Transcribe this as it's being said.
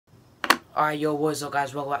Alright, yo, what's up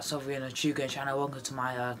guys, welcome back to Sovereign and Chuga channel, welcome to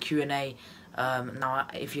my Q&A. Now,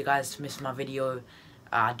 if you guys missed my video,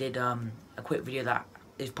 I did a quick video that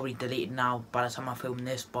is probably deleted now by the time I film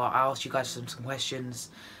this, but I asked you guys some questions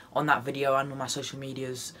on that video and on my social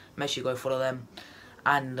medias. Make sure you go follow them.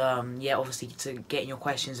 And yeah, obviously to get in your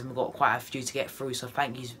questions, and we've got quite a few to get through, so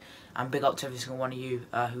thank you and big up to every single one of you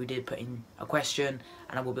who did put in a question,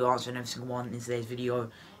 and I will be answering every single one in today's video.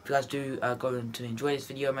 If you guys do go and to enjoy this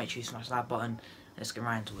video, make sure you smash that button. Let's get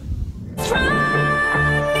right into it. Stronger,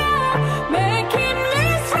 making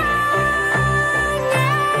me stronger.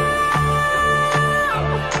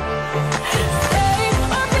 Stay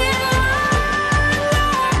a bit longer.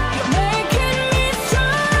 You're making me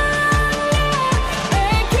stronger,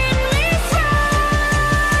 making me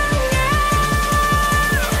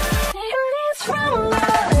stronger.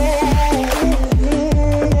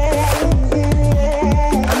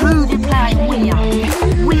 Rudy playing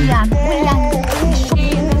William.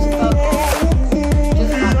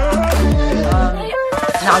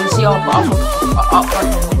 Now you see up front.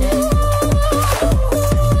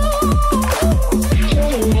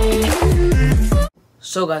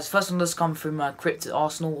 So guys, first one does come from Cryptid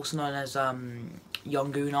Arsenal, also known as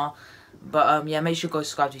Young Gooner. But yeah, make sure you go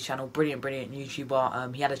subscribe to his channel. Brilliant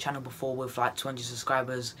YouTuber. He had a channel before with like 200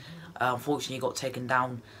 subscribers. Unfortunately, he got taken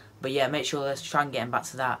down. But yeah, make sure, let's try and get him back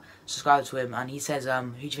to that. Subscribe to him. And he says,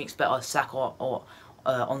 who do you think's better, Saka or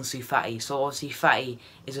Ansu Fati? So obviously Fati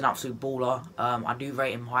is an absolute baller. I do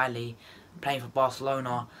rate him highly, playing for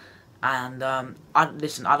Barcelona. And I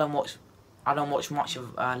don't watch much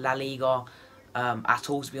of La Liga at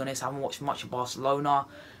all, to be honest. I haven't watched much of Barcelona.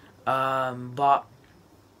 But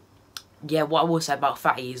yeah, what I will say about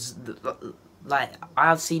Fati is like, I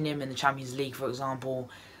have seen him in the Champions League, for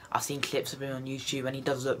example. I've seen clips of him on YouTube, and he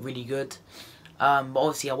does look really good. But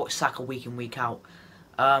obviously I watch Saka week in, week out.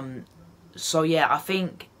 So yeah, I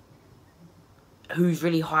think who's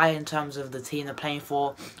really high in terms of the team they're playing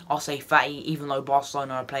for, I'll say Fati, even though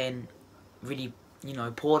Barcelona are playing really,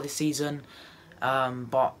 poor this season.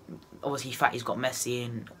 But obviously Fati's got Messi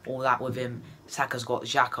and all that with him. Saka's got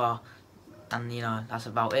Xhaka, and that's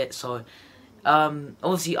about it. So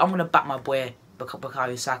obviously I'm gonna back my boy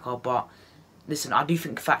Bukayo Saka, but listen, I do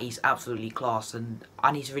think Fati's absolutely class, and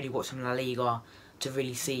I need to really watch him in La Liga to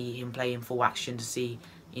really see him play in full action, to see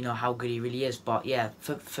how good he really is. But yeah,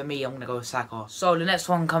 for me, I'm gonna go with Saka. So the next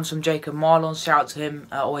one comes from Jacob Marlon. Shout out to him.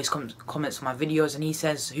 Always comments on my videos, and he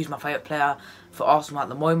says, who's my favourite player for Arsenal at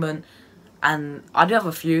the moment? And I do have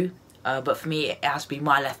a few, but for me it has to be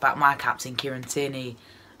my left back, my captain, Kieran Tierney.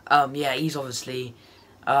 Yeah, he's obviously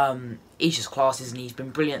he's just class, isn't he? He's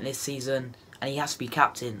been brilliant this season, and he has to be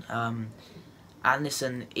captain. And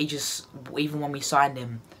listen, even when we signed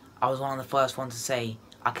him, I was one of the first ones to say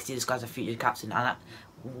I could see this guy's a future captain. And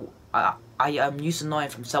I used to know him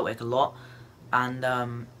from Celtic a lot,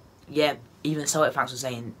 and yeah, even Celtic fans were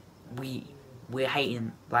saying we're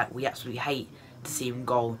hating, like we absolutely hate to see him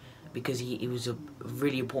go, because he was a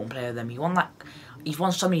really important player to them. He's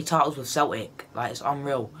won so many titles with Celtic, like it's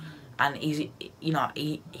unreal. And he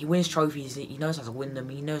wins trophies. He knows how to win them.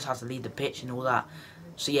 He knows how to lead the pitch and all that.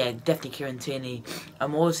 So yeah, definitely Kieran Tierney.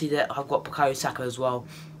 Obviously I've got Bukayo Saka as well.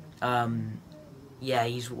 Yeah,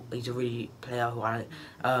 he's a really player who I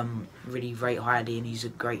really rate highly, and he's a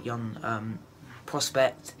great young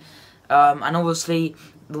prospect. And obviously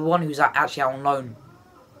the one who's actually out on loan,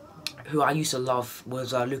 who I used to love,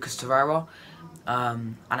 was Lucas Torreira.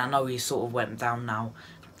 And I know he sort of went down now,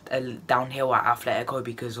 downhill at Atletico,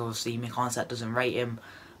 because obviously Mick Arteta doesn't rate him.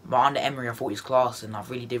 But under Emery, I thought he was class, and I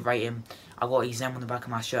really did rate him. I got his name on the back of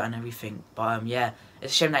my shirt and everything. But yeah,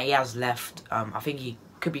 it's a shame that he has left. I think he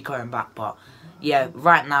could be coming back, but yeah,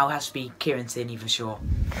 right now it has to be Kieran Tierney for sure.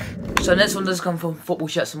 So this one does come from Football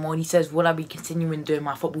Shirt Some More. He says, will I be continuing doing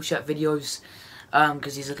my football shirt videos?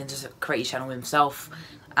 Because he's looking to create a channel himself.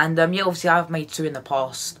 And yeah, obviously I've made 2 in the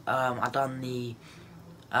past. I've done the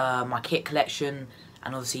my kit collection,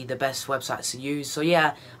 and obviously the best websites to use. So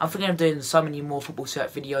yeah, I'm thinking of doing so many more football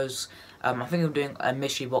shirt videos. I think I'm doing a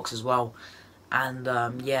mystery box as well. And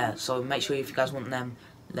yeah, so make sure if you guys want them,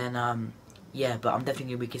 then yeah, but I'm definitely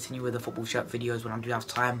going to be continuing with the football shirt videos when I do have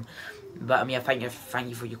time. But yeah, thank you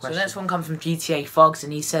for your question. So the next one comes from GTA Thugs,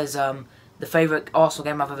 and he says, the favourite Arsenal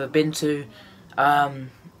game I've ever been to.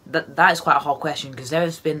 That is quite a hard question, because there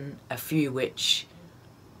has been a few which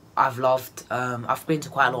I've loved. I've been to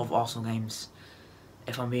quite a lot of Arsenal games,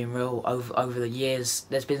 if I'm being real, over the years.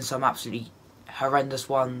 There's been some absolutely horrendous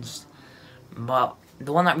ones, but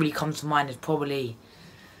the one that really comes to mind is probably,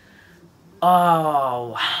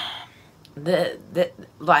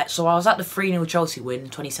 So I was at the 3-0 Chelsea win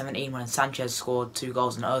 2017 when Sanchez scored 2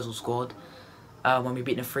 goals and Ozil scored. When we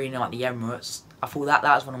beat them 3-0 at the Emirates. I thought that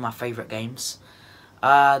was one of my favourite games.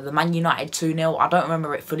 The Man United 2-0, I don't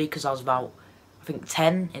remember it fully because I was about, I think,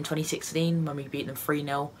 10 in 2016 when we beat them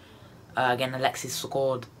 3-0. Again, Alexis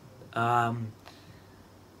scored. The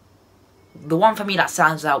one for me that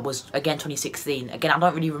stands out was, again, 2016. Again, I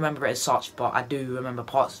don't really remember it as such, but I do remember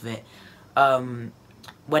parts of it.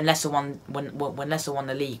 When Leicester won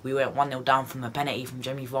the league, we went 1-0 down from a penalty from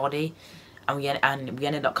Jamie Vardy, and we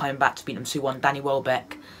ended up coming back to beat them 2-1. Danny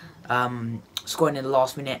Welbeck scoring in the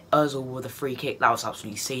last minute. Ozil with a free kick, that was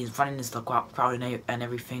absolutely scenes, running into the crowd and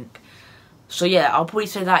everything. So yeah, I'll probably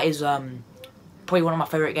say that is probably one of my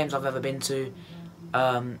favourite games I've ever been to.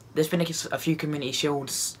 There's been a few Community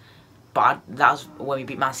Shields, but that was when we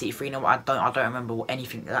beat Man City 3-0. I don't remember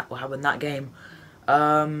anything that happened in that game.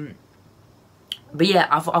 But yeah,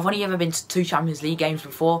 I've only ever been to 2 Champions League games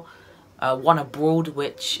before. One abroad,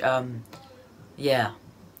 which yeah,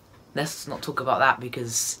 let's not talk about that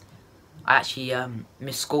because I actually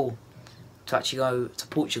missed school to actually go to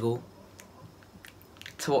Portugal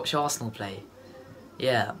to watch Arsenal play.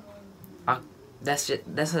 Yeah, let's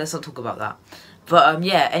not talk about that. But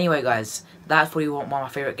yeah, anyway guys, that's probably one of my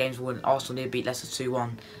favourite games when Arsenal did beat Leicester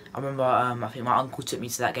 2-1. I remember I think my uncle took me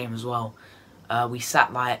to that game as well. We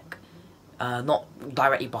sat like not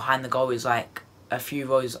directly behind the goal, it was like a few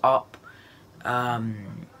rows up.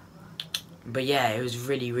 But yeah, it was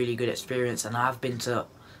really good experience, and I've been to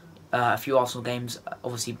a few Arsenal games,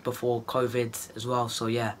 obviously before COVID as well. So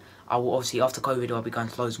yeah, I will obviously after COVID I'll be going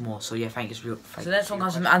to loads more. So yeah, thank you. So the next one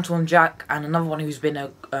comes from Antoine Jack, and another one who's been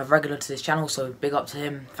a regular to this channel. So big up to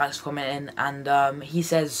him. Thanks for commenting. And he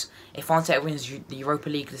says, if Arteta wins the Europa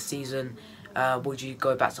League this season, would you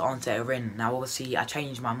go back to Arteta in? Now obviously I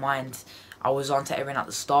changed my mind. I was Arteta in at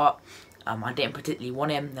the start. I didn't particularly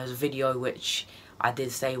want him. There was a video which I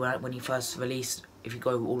did say when he first released, if you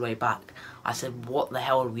go all the way back, I said, what the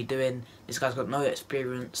hell are we doing? This guy's got no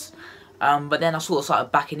experience. But then I sort of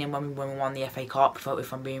started backing him when we won the FA Cup,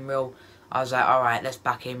 if I'm being real. I was like, alright, let's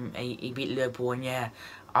back him. He beat Liverpool, and yeah,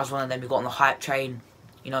 I was one of them who got on the hype train,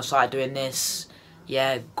 you know, started doing this.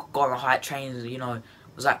 Yeah, got on the hype train, you know,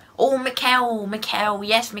 was like, oh, Mikel,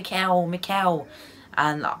 yes, Mikel.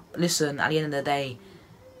 And listen, at the end of the day,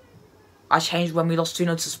 I changed when we lost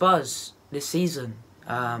 2-0 to Spurs this season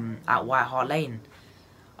at White Hart Lane.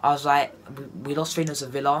 I was like, we lost 3-0 to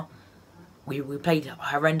Villa. We played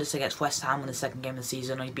horrendous against West Ham in the second game of the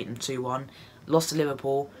season, only beat them 2-1. Lost to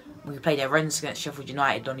Liverpool. We played horrendous against Sheffield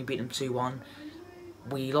United, only beat them 2-1.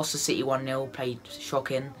 We lost to City 1-0, played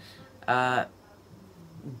shocking. Battered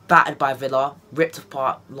by Villa, ripped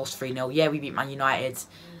apart, lost 3-0. Yeah, we beat Man United.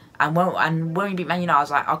 And when we beat Man United, I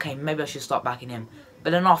was like, okay, maybe I should start backing him.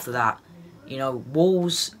 But then after that, you know,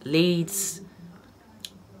 Wolves, Leeds,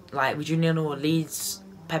 like, would you know Leeds,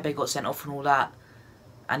 Pepe got sent off and all that.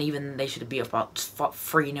 And even they should have beat us about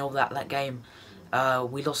 3-0 that game.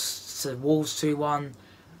 We lost to Wolves 2-1.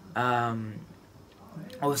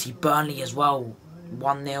 Obviously Burnley as well,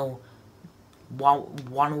 1-0.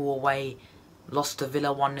 1-0 away. Lost to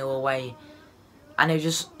Villa 1-0 away. And they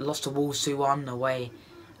just lost to Wolves 2-1 away.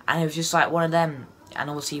 And it was just like one of them. And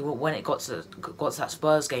obviously when it got to that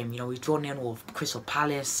Spurs game, you know, we've drawn in with Crystal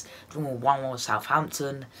Palace, drawn 1-1 with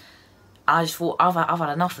Southampton. And I just thought, I've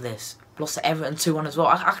had enough of this. Lost to Everton 2-1 as well.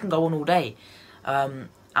 I can go on all day. And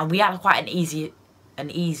we had quite an easy,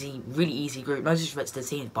 really easy group. No disrespect to the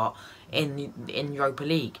teams, but in Europa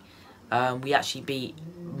League, we actually beat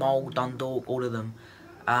Mull, Dundalk, all of them.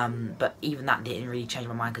 But even that didn't really change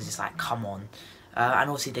my mind because it's like, come on. And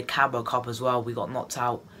obviously the Carabao Cup as well, we got knocked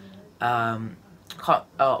out. But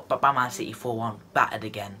by Man City 4-1, battered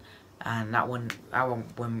again. And that one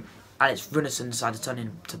when Alex Runarsson decided to turn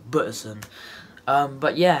into Butterson.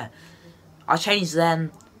 But yeah, I changed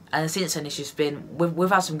then, and since then it's just been, we've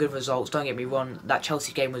had some good results, don't get me wrong. That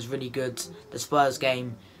Chelsea game was really good, the Spurs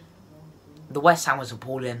game, the West Ham was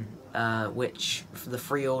appalling, which, for the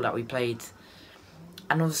 3-0 that we played.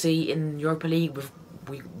 And obviously in Europa League,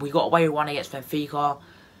 we got away with one against Benfica,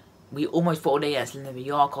 we almost fought against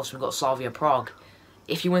Olympiacos, we got Slavia Prague.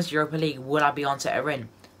 If he wins the Europa League, will I be on to in?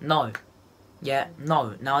 No. Yeah,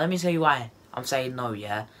 no. Now let me tell you why I'm saying no,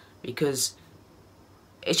 yeah? Because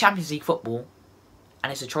it's Champions League football,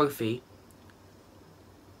 and it's a trophy.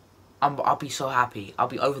 I'll be so happy. I'll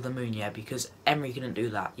be over the moon, yeah, because Emery couldn't do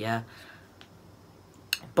that, yeah.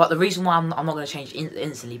 But the reason why I'm not going to change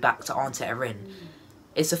instantly back to Arteta in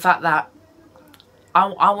is the fact that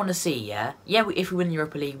I want to see, yeah, if we win the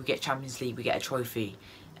Europa League, we get Champions League, we get a trophy.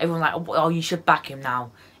 Everyone's like, oh, you should back him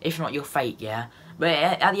now. If not, you're fake, yeah. But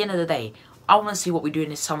at the end of the day, I want to see what we do in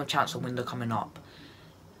this summer transfer window coming up.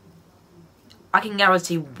 I can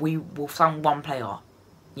guarantee we will sign one player.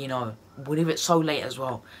 You know, we'll leave it so late as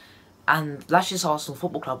well. And that's just Arsenal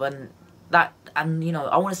Football Club, and you know,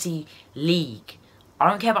 I want to see league. I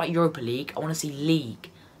don't care about Europa League. I want to see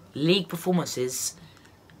league performances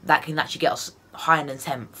that can actually get us higher than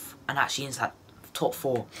 10th and actually into that top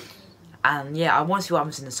 4. And yeah, I want to see what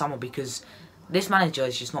happens in the summer, because this manager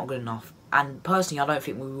is just not good enough. And personally, I don't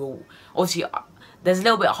think we will. Obviously, there's a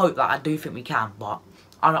little bit of hope that I do think we can, but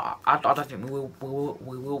I don't think we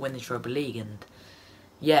will win the Europa League. And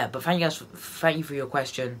yeah, but thank you guys, thank you for your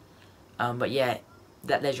question. But yeah,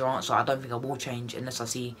 there's your answer. I don't think I will change unless I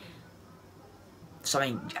see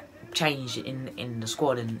something change in the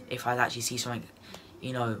squad, and if I actually see something,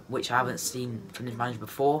 you know, which I haven't seen from this manager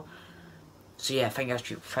before. So yeah, thank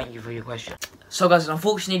you for your question. So guys,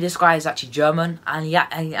 unfortunately this guy is actually German, and he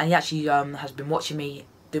actually has been watching me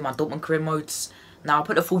do my Dortmund career modes. Now I'll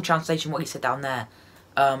put the full translation what he said down there.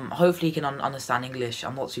 Hopefully he can understand English.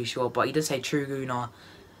 I'm not too sure, but he does say true Gunnar.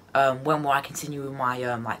 When will I continue with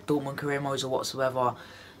my like Dortmund career modes or whatsoever?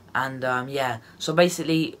 And yeah, so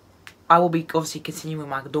basically I will be obviously continuing with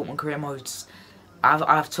my Dortmund career modes.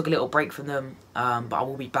 I've took a little break from them, but I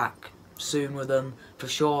will be back soon with them for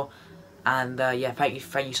sure. And yeah, thank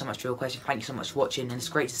you so much for your question. Thank you so much for watching, and it's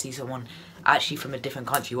great to see someone actually from a different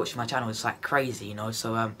country watching my channel. It's like crazy, you know.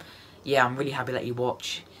 So yeah, I'm really happy that you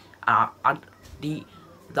watch. The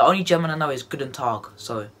only German I know is Guten Tag,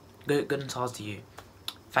 so Guten Tag to you.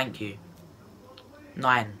 Thank you.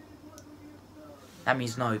 9. That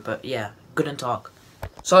means no, but yeah, Guten Tag.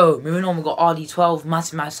 So moving on, we've got RD12.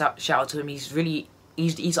 Massive shout out to him.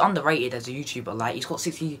 He's underrated as a YouTuber. Like, he's got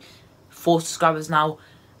 64 subscribers now,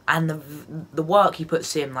 and the work he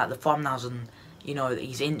puts in, like the thumbnails and, you know,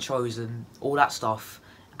 his intros and all that stuff,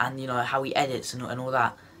 and you know how he edits and all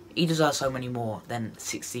that, he deserves so many more than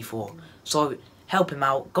 64. So help him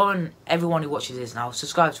out. Go on, everyone who watches this now,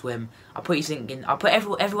 subscribe to him. I'll put his link in. I'll put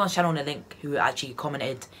everyone's channel in the link who actually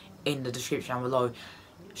commented in the description down below.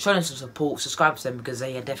 Show them some support, subscribe to them, because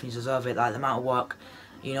they definitely deserve it. Like the amount of work,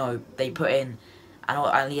 you know, they put in, and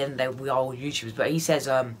at the end we are all YouTubers. But he says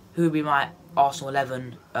who would be my Arsenal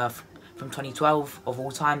 11 from 2012 of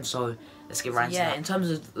all time. So let's get right into that. In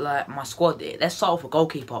terms of like my squad, let's start off with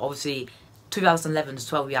goalkeeper. Obviously 2011 to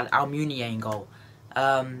 12 we had Almunia in goal.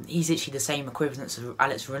 He's literally the same equivalence of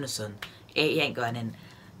Alex Runarsson. He ain't going in.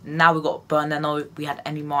 Now we've got Bernardo, we had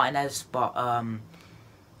Emi Martinez, but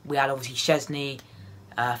we had obviously Szczesny,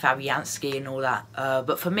 Fabianski and all that.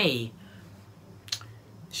 But for me,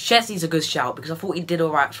 Szczesny's a good shout, because I thought he did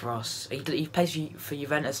alright for us. He plays for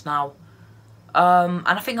Juventus now. And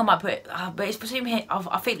I think I might put it, but it's between him.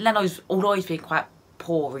 I think Leno's, although he's been quite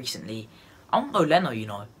poor recently, I won't go Leno, you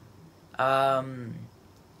know.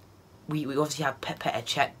 We obviously have Petr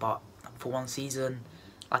Cech, but for one season.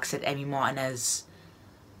 Like I said, Emi Martinez.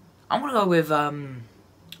 I'm gonna go with I'm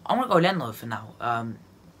gonna go Leno for now.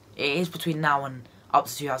 It is between now and up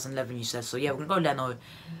to 2011, you said. So yeah, we're gonna go Leno.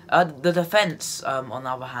 The defense, on the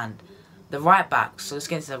other hand, the right back. So let's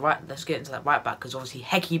get into that right back, because obviously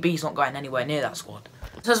Hecky B's not going anywhere near that squad.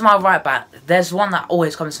 So as my right back, there's one that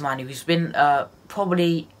always comes to mind, who's been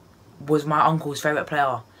probably was my uncle's favourite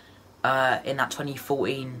player in that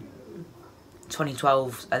 2014,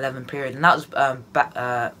 2012, 11 period, and that was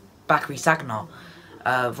Bakary Sagna,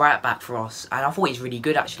 right back for us. And I thought he's really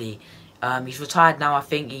good actually. He's retired now. I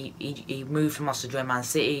think he moved from us to join Man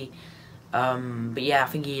City. But yeah, I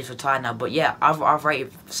think he is retired now. But yeah, I've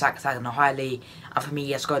rated Sagna highly, and for me,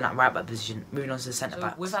 he has to go in that right back position. Moving on to the centre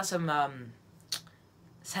backs. We've had some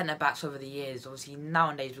centre backs over the years. Obviously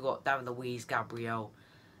nowadays we've got David Luiz, Gabriel,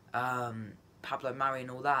 Pablo Mari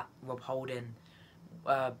and all that, Rob Holding.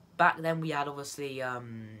 Back then we had obviously I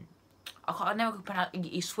never could pronounce.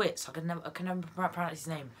 He's Swiss. I can never pronounce his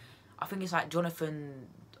name. I think it's like Jonathan.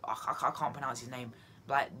 I can't pronounce his name.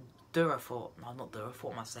 Like Durafort. No, not Durafort.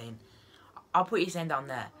 What am I saying? I'll put his name down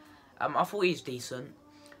there. I thought he was decent.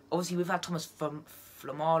 Obviously we've had Thomas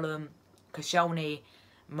Flamalum, Koscielny,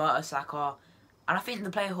 Mertesacker, and I think the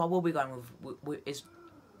player who I will be going with is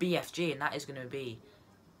BFG, and that is going to be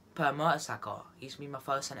Per Mertesacker. He's going to be my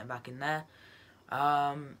first centre back in there.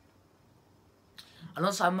 Alongside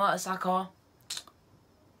Mertesacker,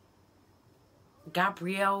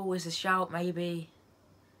 Gabriel is a shout, maybe.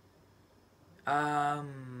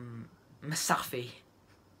 Mustafi.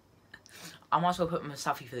 I might as well put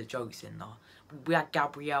Mustafi for the jokes in though. We had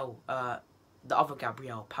Gabriel, the other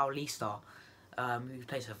Gabriel, Paulista, who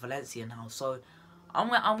plays for Valencia now. So I'm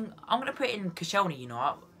gonna put in Koscielny. You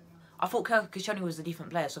know, I thought Koscielny was a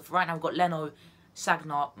different player. So for right now we've got Leno,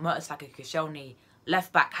 Sagna, Mertesacker, Koscielny,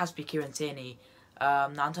 left back has to be Kieran Tierney. Now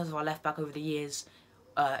in terms of our left back over the years,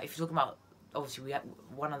 if you're talking about, obviously we had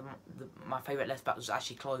one of my favourite left back was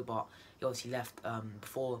actually Chloe, but he obviously left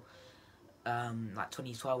before like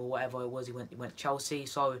 2012 or whatever it was. He went to Chelsea.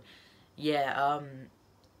 So yeah,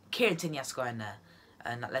 Kieran Tierney has to go in there.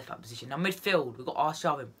 And that left back position. Now midfield, we've got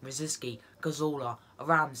Arshavin, Rosicky, Gazzola,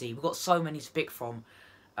 Ramsey. We've got so many to pick from.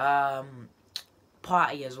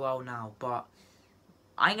 Partey as well now, but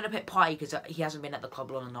I ain't gonna pick Partey because he hasn't been at the club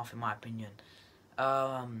long enough, in my opinion.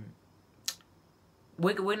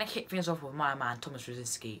 We're gonna kick things off with my man Thomas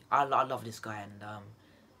Rosicky. I love this guy, and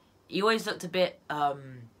he always looked a bit,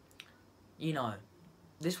 you know,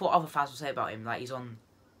 this is what other fans will say about him, like he's on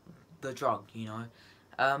the drug, you know.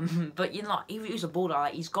 But you know, he was a baller.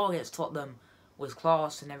 Like, his goal against Tottenham was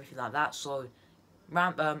class and everything like that. So,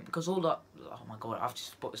 because all the, oh my god, I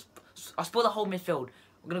spoiled the whole midfield.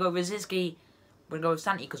 We're gonna go with Rosicky. We're gonna go with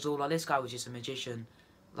Santi Cazorla. This guy was just a magician.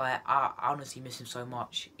 Like, I honestly miss him so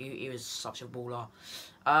much. He was such a baller.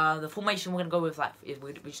 The formation we're gonna go with, like,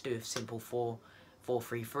 we just do a simple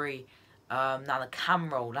 4-4-3-3. Now the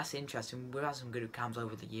cam roll, that's interesting. We've had some good cams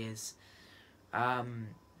over the years. I'm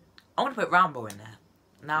gonna put Rambo in there.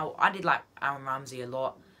 Now, I did like Aaron Ramsey a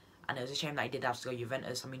lot, and it was a shame that he did have to go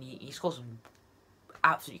Juventus. I mean, he scored some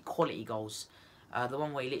absolutely quality goals. The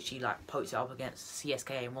one where he literally like poked it up against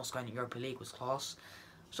CSKA and Moscow in the Europa League was class.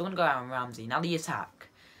 So I'm going to go Aaron Ramsey. Now the attack.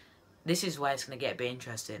 This is where it's going to get a bit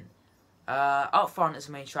interesting. Up front as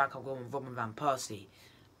the main striker, I'm going with Robin Van Persie.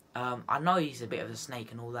 I know he's a bit of a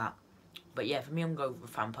snake and all that, but yeah, for me, I'm going to go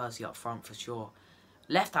with Van Persie up front for sure.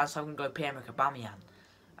 Left hand, so I'm going to go Pierre-Emerick Aubameyang.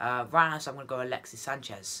 Right hand, so I'm going to go Alexis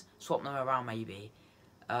Sanchez. Swap them around maybe.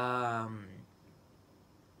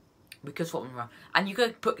 We could swap them around. And you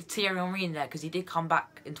could put Thierry Henry in there because he did come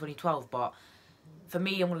back in 2012. But for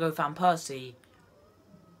me, I'm going to go Van Persie.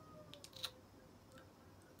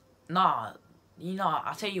 Nah, you know,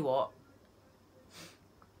 I'll tell you what.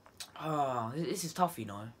 Oh, this is tough, you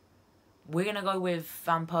know. We're going to go with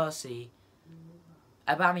Van Persie,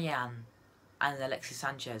 Aubameyang, and Alexis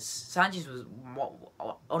Sanchez. Sanchez was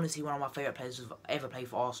honestly one of my favourite players who've ever played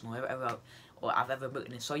for Arsenal, or I've ever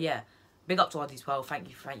witnessed. So yeah, big up to RD12. Thank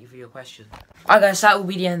you for your question. Alright guys, that will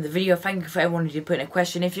be the end of the video. Thank you for everyone who did put in a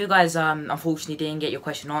question. If you guys unfortunately didn't get your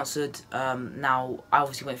question answered, now I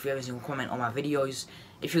obviously went through every single comment on my videos.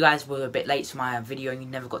 If you guys were a bit late to my video and you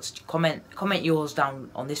never got to comment yours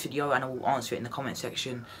down on this video, and I will answer it in the comment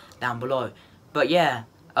section down below. But yeah,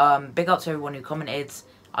 big up to everyone who commented.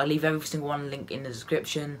 I'll leave every single one link in the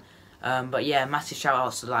description. But yeah, massive shout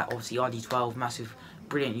outs to, like, obviously RD12, massive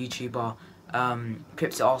brilliant YouTuber,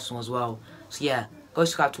 Pips at Arsenal as well. So yeah, go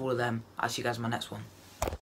subscribe to all of them. I'll see you guys in my next one.